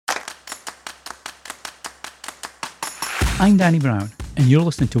I'm Danny Brown, and you're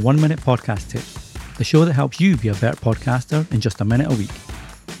listening to 1 Minute Podcast Tips, the show that helps you be a better podcaster in just a minute a week.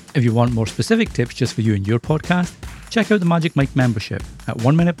 If you want more specific tips just for you and your podcast, check out the Magic Mike membership at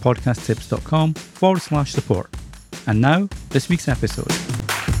 1minutepodcasttips.com/support. And now, this week's episode.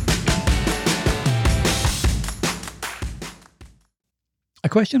 A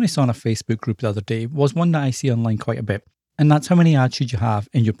question I saw in a Facebook group the other day was one that I see online quite a bit, and that's how many ads should you have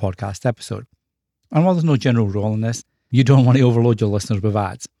in your podcast episode? And while there's no general rule on this, you don't want to overload your listeners with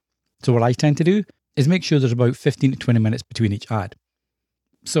ads. So what I tend to do is make sure there's about 15 to 20 minutes between each ad.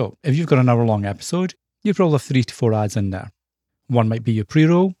 So if you've got an hour-long episode, you probably have 3 to 4 ads in there. One might be your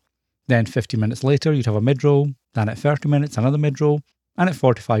pre-roll, then 50 minutes later you'd have a mid-roll, then at 30 minutes another mid-roll, and at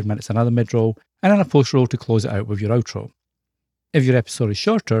 45 minutes another mid-roll, and then a post-roll to close it out with your outro. If your episode is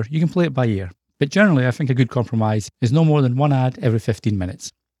shorter, you can play it by ear, but generally I think a good compromise is no more than one ad every 15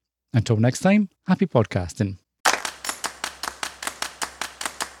 minutes. Until next time, happy podcasting.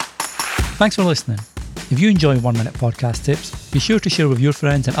 Thanks for listening. If you enjoy 1 Minute Podcast Tips, be sure to share with your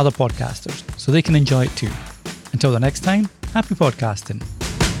friends and other podcasters so they can enjoy it too. Until the next time, happy podcasting.